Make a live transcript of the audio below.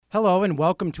Hello and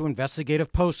welcome to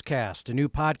Investigative Postcast, a new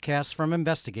podcast from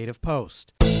Investigative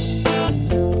Post.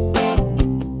 I'm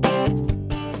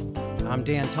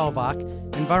Dan Telvach,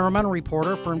 environmental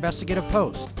reporter for Investigative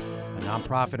Post, a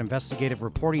nonprofit investigative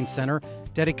reporting center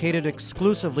dedicated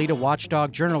exclusively to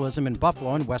watchdog journalism in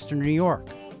Buffalo and Western New York.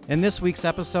 In this week's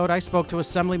episode, I spoke to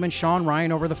Assemblyman Sean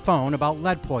Ryan over the phone about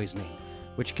lead poisoning,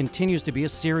 which continues to be a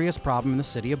serious problem in the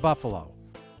city of Buffalo.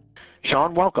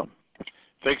 Sean, welcome.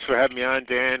 Thanks for having me on,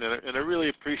 Dan, and I really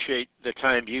appreciate the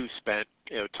time you spent,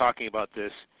 talking about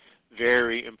this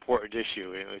very important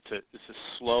issue. It's a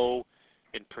slow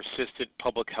and persistent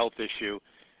public health issue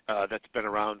that's been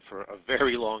around for a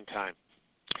very long time.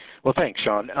 Well, thanks,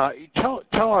 Sean. Tell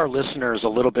our listeners a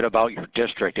little bit about your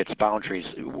district, its boundaries.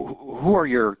 Who are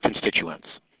your constituents?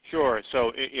 Sure.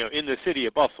 So, in the city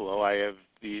of Buffalo, I have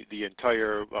the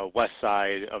entire west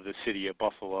side of the city of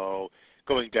Buffalo,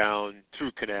 going down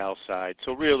through Canal Side.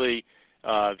 So really,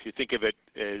 if you think of it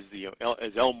as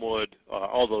Elmwood,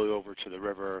 all the way over to the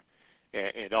river,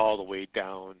 and all the way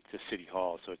down to City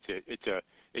Hall. So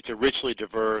it's a richly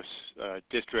diverse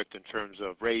district in terms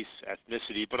of race,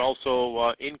 ethnicity, but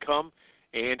also income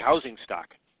and housing stock.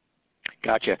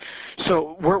 Gotcha.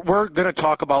 So we're going to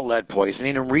talk about lead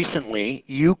poisoning, and recently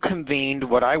you convened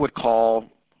what I would call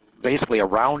basically a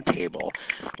round table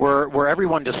where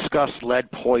everyone discussed lead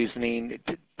poisoning.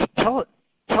 Tell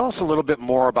us a little bit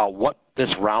more about what this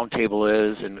round table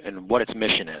is and what its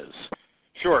mission is.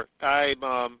 Sure. I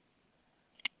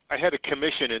had a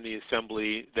commission in the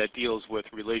Assembly that deals with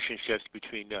relationships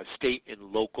between state and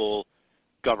local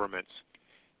governments.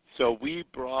 So we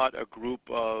brought a group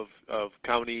of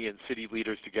county and city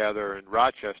leaders together in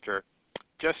Rochester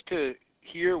just to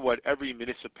hear what every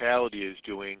municipality is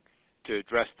doing to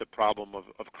address the problem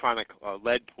of chronic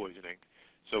lead poisoning.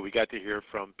 So we got to hear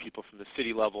from people from the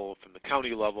city level, from the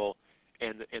county level,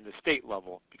 and the state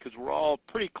level, because we're all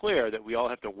pretty clear that we all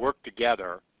have to work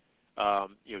together,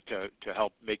 to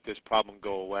help make this problem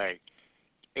go away.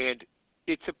 And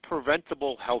it's a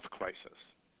preventable health crisis.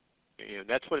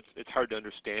 That's what it's hard to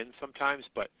understand sometimes,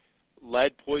 but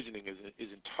lead poisoning is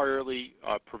entirely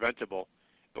preventable,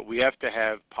 but we have to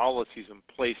have policies in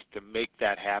place to make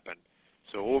that happen.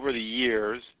 So over the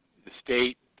years, the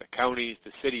state, the counties,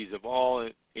 the cities have all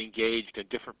engaged in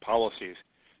different policies.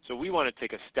 So we want to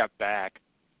take a step back,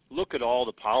 look at all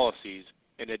the policies,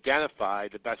 and identify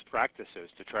the best practices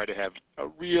to try to have a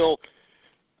real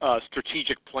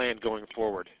strategic plan going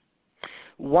forward.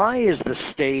 Why is the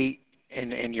state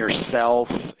and yourself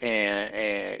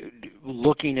and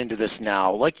looking into this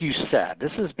now? Like you said,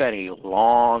 this has been a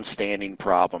long-standing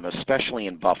problem, especially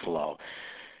in Buffalo.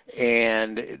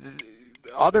 And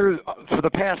for the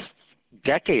past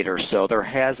decade or so, there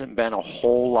hasn't been a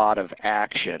whole lot of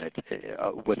action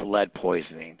with lead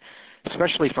poisoning,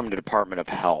 especially from the Department of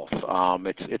Health.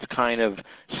 It's kind of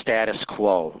status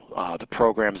quo. The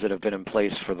programs that have been in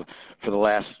place for the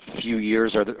last few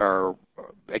years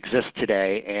exist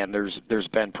today, and there's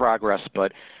been progress,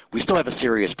 but we still have a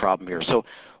serious problem here. So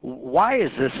why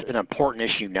is this an important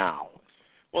issue now?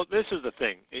 Well, this is the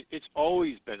thing. It's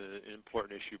always been an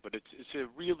important issue, but it's a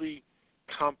really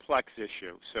complex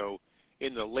issue. So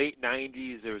in the late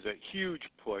 90s, there was a huge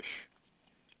push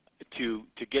to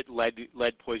get lead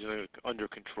poisoning under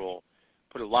control,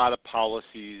 put a lot of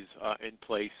policies in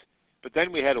place, but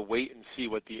then we had to wait and see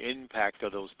what the impact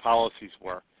of those policies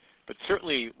were. But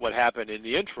certainly what happened in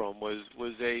the interim was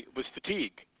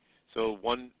fatigue. So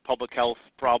one public health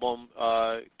problem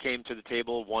came to the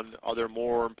table, one other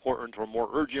more important or more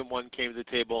urgent one came to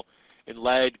the table, and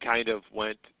lead kind of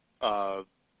went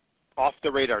off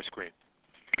the radar screen.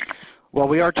 Well,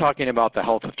 we are talking about the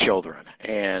health of children,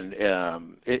 and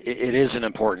it is an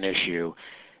important issue,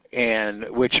 and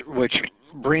which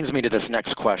brings me to this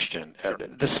next question. Sure.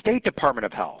 The State Department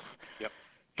of Health Yep.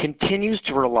 continues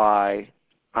to rely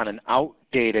on an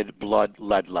outdated blood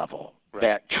lead level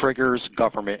that triggers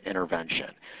government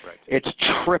intervention. Right. It's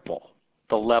triple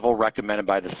the level recommended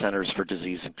by the Centers for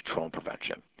Disease and Control and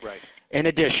Prevention. Right. In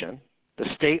addition, the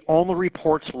state only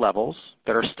reports levels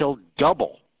that are still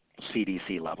double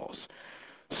CDC levels.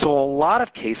 So a lot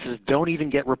of cases don't even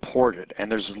get reported,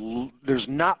 and there's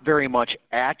not very much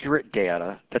accurate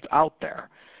data that's out there.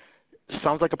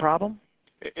 Sounds like a problem?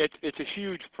 It's a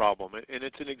huge problem, and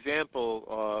it's an example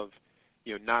of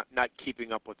not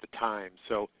keeping up with the times.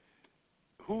 So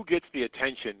who gets the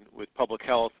attention with public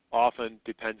health often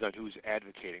depends on who's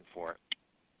advocating for it.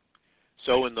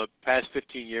 So in the past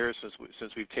 15 years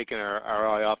since we've taken our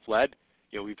eye off lead,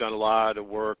 we've done a lot of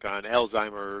work on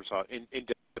Alzheimer's, in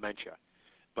dementia.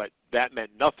 But that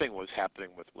meant nothing was happening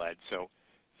with lead. So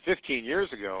 15 years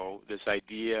ago, this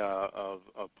idea of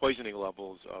poisoning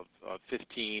levels of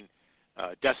 15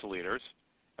 deciliters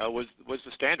was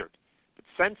the standard. But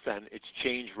since then, it's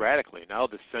changed radically. Now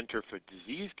the Center for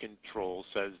Disease Control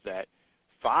says that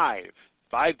 5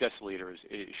 deciliters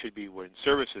should be when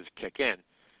services kick in.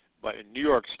 But in New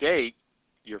York State,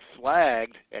 you're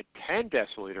flagged at 10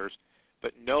 deciliters,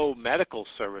 but no medical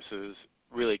services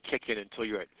really kick in until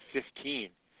you're at 15.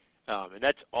 And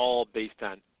that's all based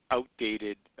on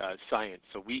outdated science.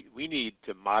 So we need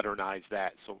to modernize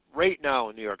that. So right now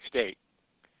in New York State,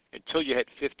 until you hit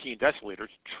 15 deciliters,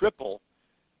 triple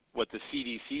what the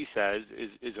CDC says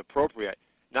is appropriate.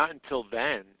 Not until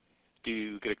then do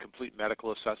you get a complete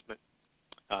medical assessment.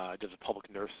 Does a public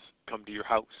nurse come to your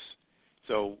house?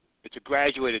 So it's a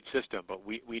graduated system, but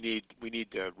we need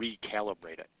to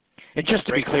recalibrate it. And just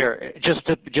to be clear,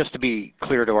 just to be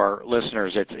clear to our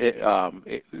listeners, it's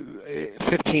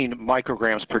 15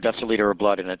 micrograms per deciliter of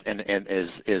blood, and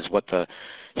is what the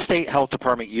state health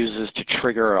department uses to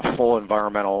trigger a full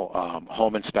environmental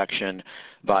home inspection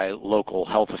by local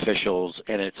health officials,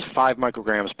 and it's 5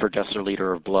 micrograms per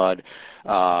deciliter of blood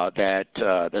that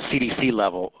the CDC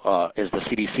level is the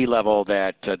CDC level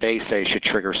that they say should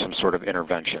trigger some sort of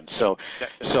intervention. So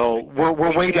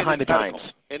we're way behind the times.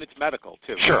 And it's medical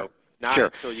too. Sure. So not sure.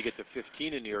 until you get to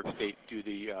 15 in New York State do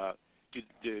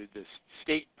the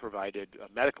state-provided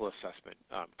medical assessment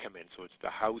come in. So it's the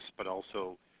house, but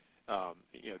also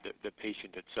the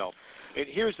patient itself. And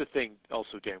here's the thing,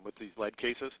 also, Dan, with these lead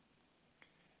cases,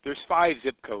 there's 5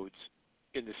 zip codes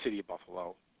in the city of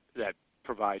Buffalo that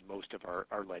provide most of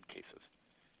our lead cases.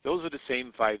 Those are the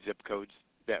same 5 zip codes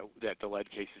that the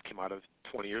lead cases came out of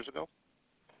 20 years ago.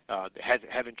 They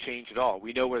haven't changed at all.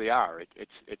 We know where they are.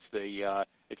 It's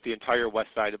the entire west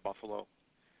side of Buffalo.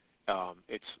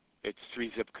 It's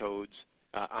 3 zip codes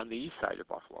on the east side of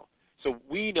Buffalo. So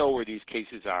we know where these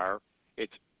cases are.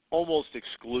 It's almost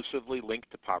exclusively linked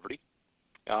to poverty,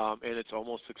 and it's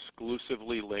almost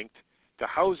exclusively linked to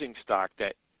housing stock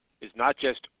that is not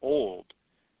just old,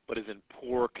 but is in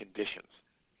poor conditions.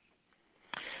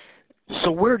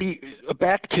 So where do you,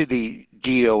 back to the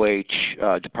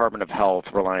DOH, Department of Health,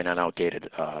 relying on outdated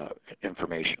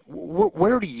information,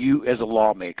 where do you, as a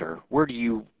lawmaker, where do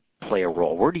you play a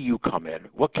role? Where do you come in?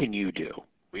 What can you do?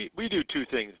 We do 2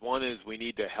 things. One is we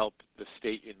need to help the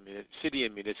state and city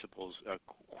and municipals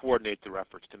coordinate their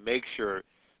efforts to make sure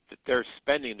that they're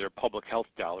spending their public health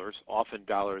dollars, often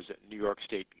dollars that New York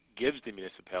State gives the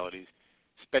municipalities,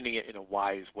 spending it in a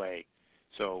wise way.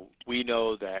 So we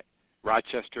know that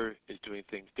Rochester is doing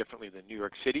things differently than New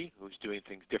York City, who's doing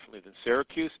things differently than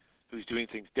Syracuse, who's doing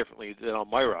things differently than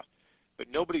Elmira. But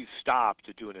nobody's stopped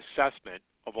to do an assessment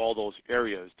of all those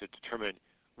areas to determine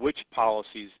which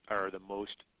policies are the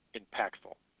most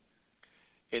impactful.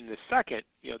 In the second,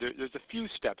 there's a few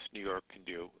steps New York can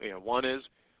do. One is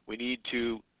we need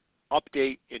to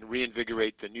update and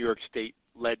reinvigorate the New York State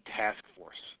Lead Task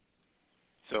Force.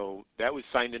 So that was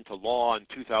signed into law in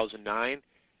 2009,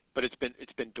 but it's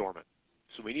been dormant.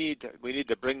 So we need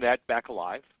to bring that back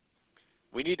alive.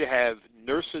 We need to have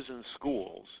nurses in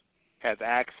schools have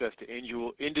access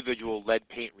to individual lead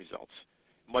paint results,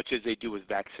 much as they do with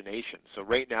vaccinations. So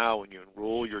right now, when you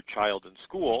enroll your child in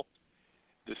school,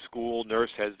 the school nurse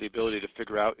has the ability to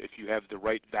figure out if you have the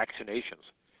right vaccinations.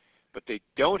 But they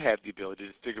don't have the ability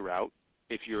to figure out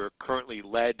if you're currently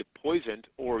lead poisoned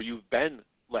or you've been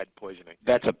lead poisoning.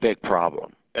 That's a big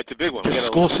problem. That's a big one. The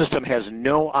school system has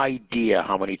no idea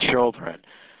how many children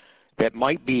that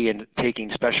might be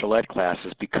taking special ed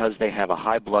classes because they have a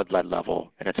high blood lead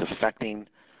level and it's affecting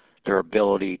their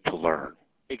ability to learn.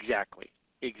 Exactly.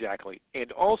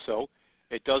 And also,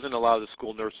 it doesn't allow the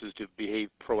school nurses to behave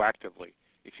proactively.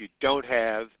 If you don't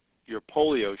have your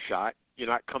polio shot, you're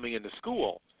not coming into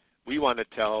school. We want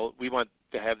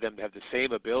to have them have the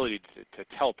same ability to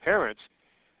tell parents,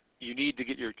 you need to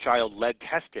get your child lead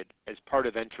tested as part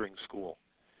of entering school.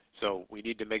 So we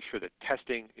need to make sure that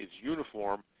testing is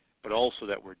uniform, but also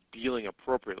that we're dealing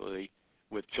appropriately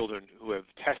with children who have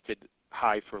tested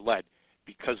high for lead,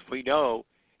 because we know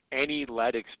any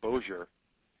lead exposure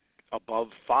above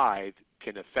 5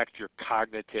 can affect your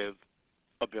cognitive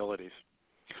abilities.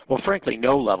 Well, frankly,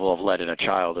 no level of lead in a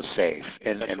child is safe,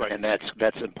 and right. And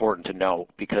that's important to know,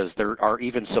 because there are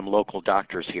even some local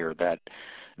doctors here that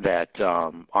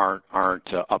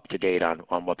aren't up to date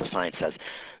on what the science says.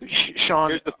 Sean,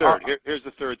 here's the third. Here's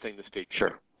the third thing the state can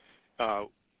sure. do.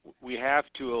 We have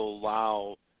to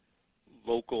allow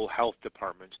local health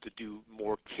departments to do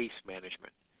more case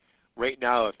management. Right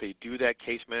now, if they do that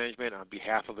case management on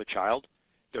behalf of a child,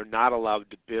 they're not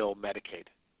allowed to bill Medicaid.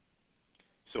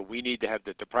 So we need to have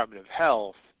the Department of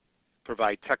Health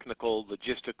provide technical,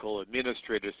 logistical,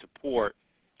 administrative support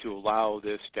to allow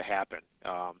this to happen.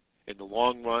 In the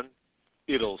long run,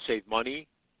 it'll save money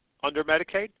under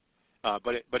Medicaid,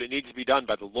 but it needs to be done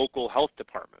by the local health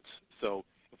departments. So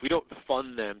if we don't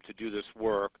fund them to do this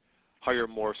work, hire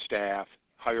more staff,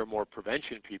 hire more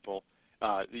prevention people,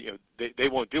 they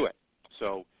won't do it.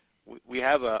 So we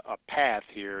have a path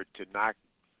here to knock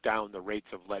down the rates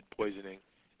of lead poisoning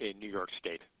in New York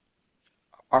State.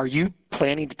 Are you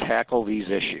planning to tackle these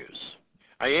issues?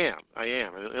 I am.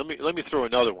 And let me throw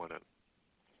another one in.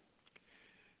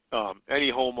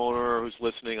 Any homeowner who's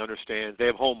listening understands they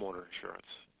have homeowner insurance.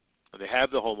 They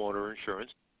have the homeowner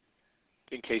insurance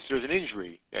in case there's an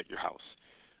injury at your house.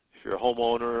 If you're a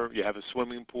homeowner, you have a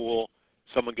swimming pool,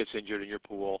 someone gets injured in your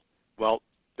pool, well,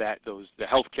 the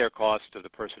health care cost of the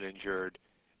person injured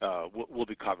will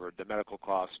be covered. The medical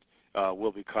cost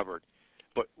will be covered.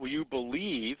 But will you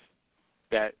believe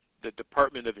that the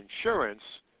Department of Insurance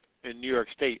in New York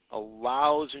State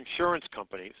allows insurance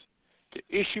companies to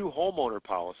issue homeowner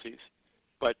policies,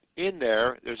 but in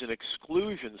there's an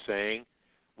exclusion saying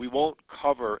we won't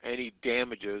cover any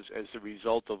damages as a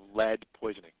result of lead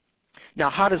poisoning. Now,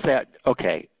 how does that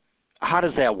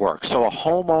work? So a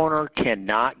homeowner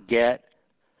cannot get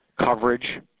coverage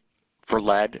for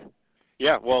lead?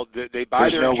 Yeah, well, they buy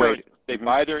There's their no insurance. way. They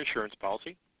buy their insurance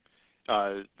policy.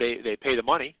 They pay the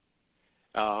money,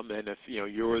 and if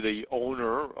you're the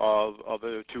owner of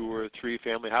a 2 or 3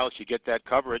 family house, you get that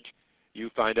coverage. You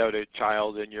find out a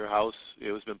child in your house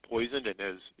has been poisoned and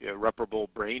has irreparable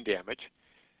brain damage.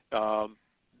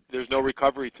 There's no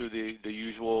recovery through the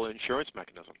usual insurance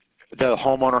mechanism. The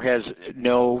homeowner has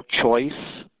no choice.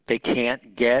 They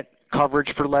can't get coverage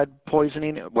for lead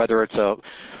poisoning, whether it's a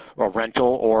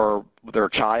rental or their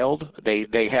child.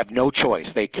 They have no choice.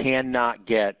 They cannot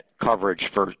get coverage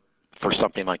for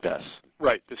something like this.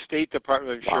 Right. The State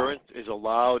Department of Insurance is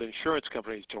allowed insurance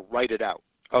companies to write it out.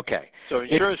 Okay. So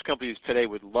insurance companies today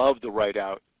would love to write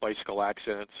out bicycle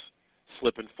accidents,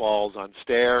 slip and falls on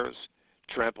stairs,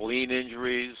 trampoline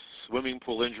injuries, swimming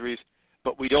pool injuries,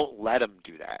 but we don't let them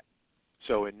do that.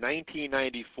 So in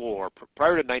 1994,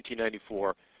 prior to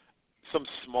 1994, some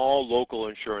small local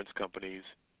insurance companies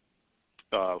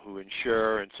who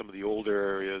insure in some of the older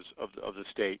areas of the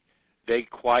state, they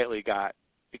quietly got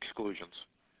exclusions.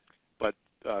 But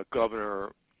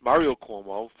Governor Mario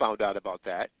Cuomo found out about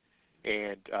that,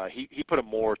 and he put a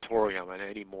moratorium on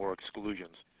any more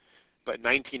exclusions. But in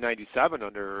 1997,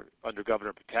 under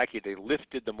Governor Pataki, they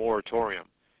lifted the moratorium,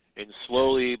 and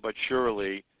slowly but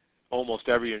surely, almost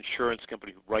every insurance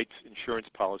company who writes insurance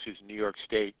policies in New York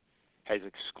State has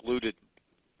excluded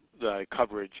the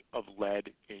coverage of lead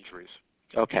injuries.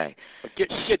 Okay. But get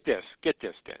this,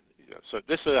 Dan. So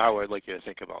this is how I'd like you to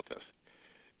think about this.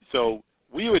 So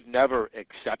we would never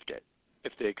accept it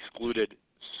if they excluded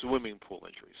swimming pool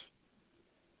injuries.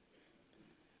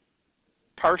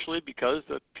 Partially because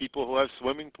the people who have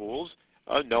swimming pools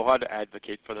know how to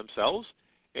advocate for themselves,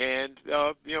 and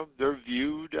they're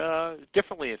viewed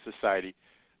differently in society.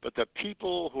 But the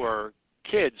people who are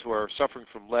kids who are suffering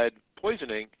from lead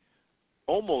poisoning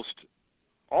almost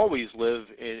always live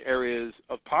in areas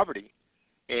of poverty,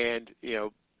 and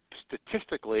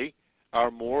statistically are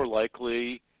more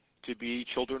likely to be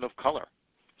children of color.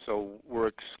 So we're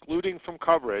excluding from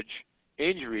coverage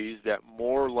injuries that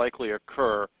more likely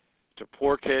occur to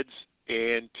poor kids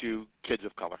and to kids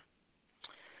of color.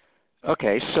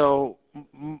 Okay, so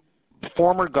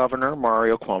former Governor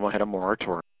Mario Cuomo had a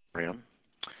moratorium.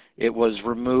 It was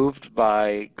removed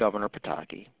by Governor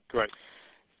Pataki. Correct.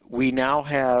 We now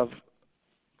have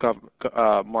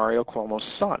Mario Cuomo's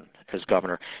son as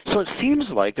governor. So it seems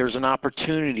like there's an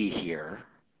opportunity here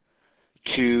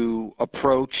to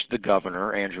approach the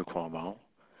governor, Andrew Cuomo,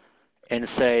 and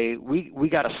say we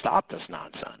got to stop this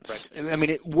nonsense. Right. I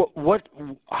mean,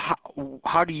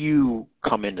 how do you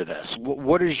come into this?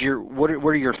 What are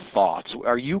your thoughts?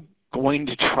 Are you going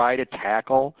to try to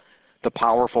tackle the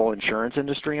powerful insurance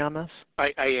industry on this?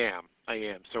 I am.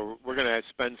 So we're going to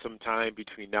spend some time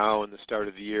between now and the start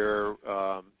of the year,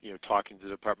 talking to the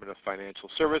Department of Financial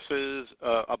Services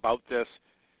about this,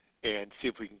 and see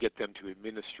if we can get them to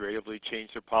administratively change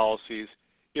their policies.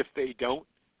 If they don't,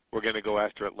 we're going to go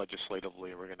after it legislatively,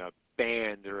 and we're going to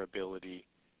ban their ability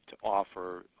to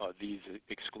offer these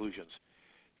exclusions,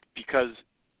 because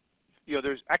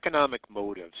there's economic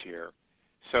motives here.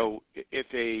 So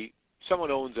if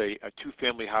someone owns a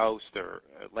 2-family house, they're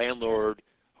a landlord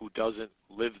who doesn't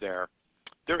live there,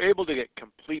 they're able to get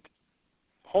complete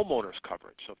homeowners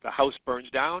coverage. So if the house burns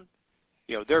down,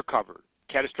 they're covered.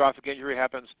 Catastrophic injury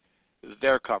happens,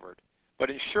 they're covered. But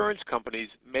insurance companies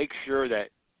make sure that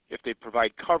if they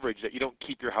provide coverage that you don't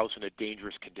keep your house in a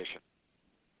dangerous condition.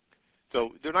 So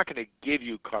they're not going to give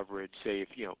you coverage, say if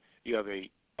you have a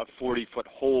 40-foot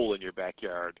hole in your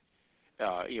backyard,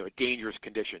 a dangerous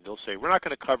condition. They'll say, we're not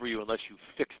going to cover you unless you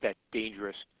fix that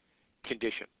dangerous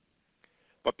condition.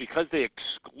 But because they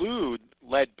exclude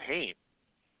lead paint,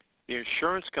 the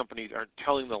insurance companies aren't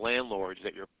telling the landlords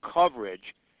that your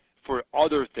coverage for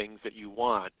other things that you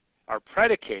want are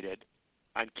predicated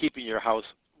on keeping your house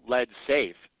lead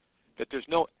safe, that there's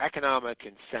no economic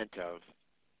incentive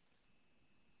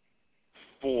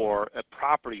for a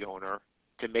property owner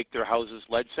to make their houses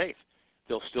lead safe.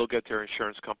 They'll still get their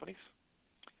insurance companies.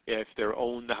 If they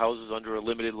own the houses under a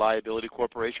limited liability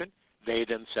corporation, they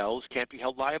themselves can't be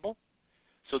held liable.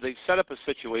 So they set up a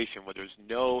situation where there's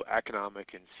no economic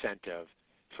incentive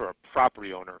for a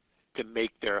property owner to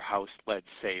make their house lead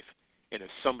safe. And if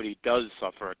somebody does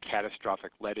suffer a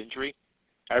catastrophic lead injury,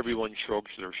 everyone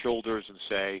shrugs their shoulders and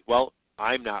say, well,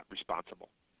 I'm not responsible.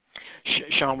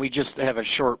 Sean, we just have a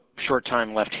short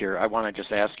time left here. I want to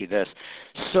just ask you this.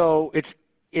 So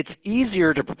it's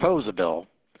easier to propose a bill.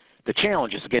 The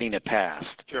challenge is getting it passed.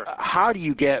 Sure. How do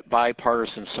you get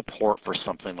bipartisan support for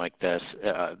something like this?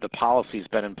 The policy's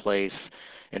been in place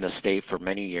in the state for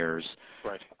many years.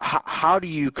 Right. How do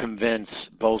you convince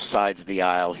both sides of the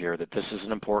aisle here that this is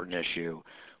an important issue?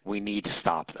 We need to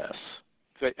stop this.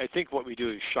 So I think what we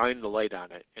do is shine the light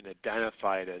on it and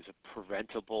identify it as a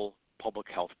preventable public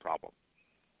health problem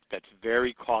that's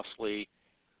very costly,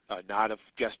 not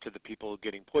just to the people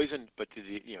getting poisoned, but to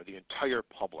the entire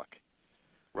public.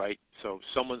 Right? So if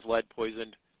someone's lead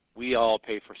poisoned, we all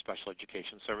pay for special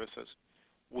education services.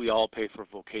 We all pay for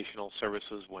vocational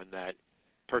services when that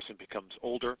person becomes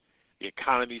older. The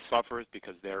economy suffers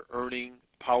because their earning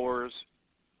powers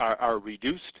are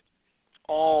reduced.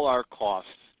 All our costs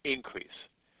increase.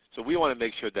 So we want to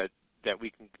make sure that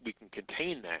we can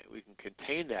contain that. We can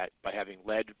contain that by having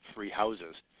lead-free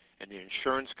houses, and the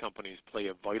insurance companies play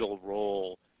a vital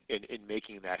role in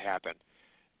making that happen.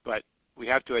 But we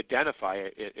have to identify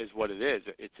it as what it is.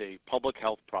 It's a public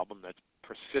health problem that's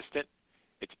persistent.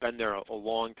 It's been there a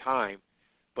long time,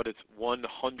 but it's 100%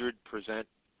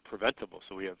 preventable.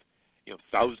 So we have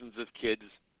thousands of kids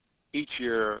each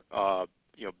year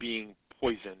being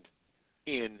poisoned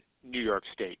in New York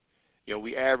State.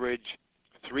 We average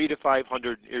 300 to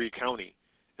 500 in Erie County,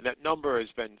 and that number has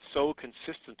been so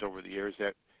consistent over the years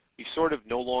that we sort of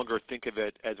no longer think of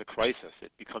it as a crisis.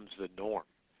 It becomes the norm.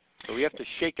 So we have to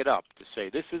shake it up to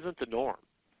say this isn't the norm.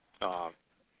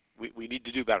 We need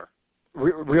to do better.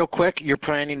 Real quick, you're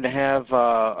planning to have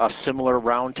a similar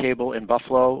roundtable in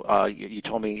Buffalo. You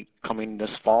told me coming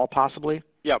this fall, possibly?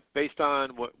 Yeah, based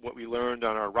on what we learned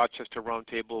on our Rochester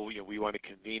roundtable, we want to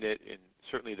convene it in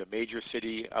certainly the major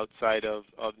city outside of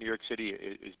New York City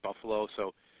is Buffalo.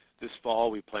 So this fall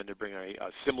we plan to bring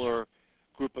a similar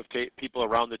group of people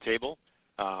around the table.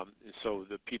 So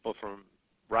the people from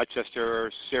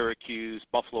Rochester, Syracuse,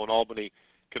 Buffalo, and Albany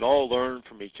can all learn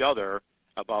from each other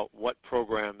about what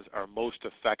programs are most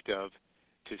effective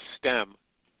to stem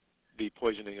the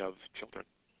poisoning of children.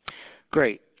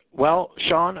 Great. Well,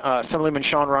 Sean, Assemblyman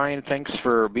Sean Ryan, thanks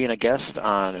for being a guest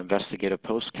on Investigative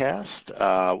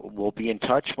Postcast. We'll be in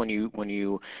touch when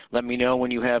you let me know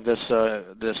when you have this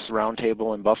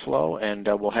roundtable in Buffalo, and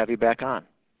we'll have you back on.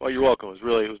 Well, you're welcome. It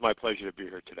was my pleasure to be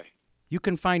here today. You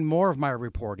can find more of my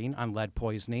reporting on lead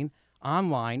poisoning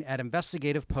online at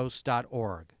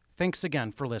investigativepost.org. Thanks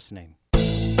again for listening.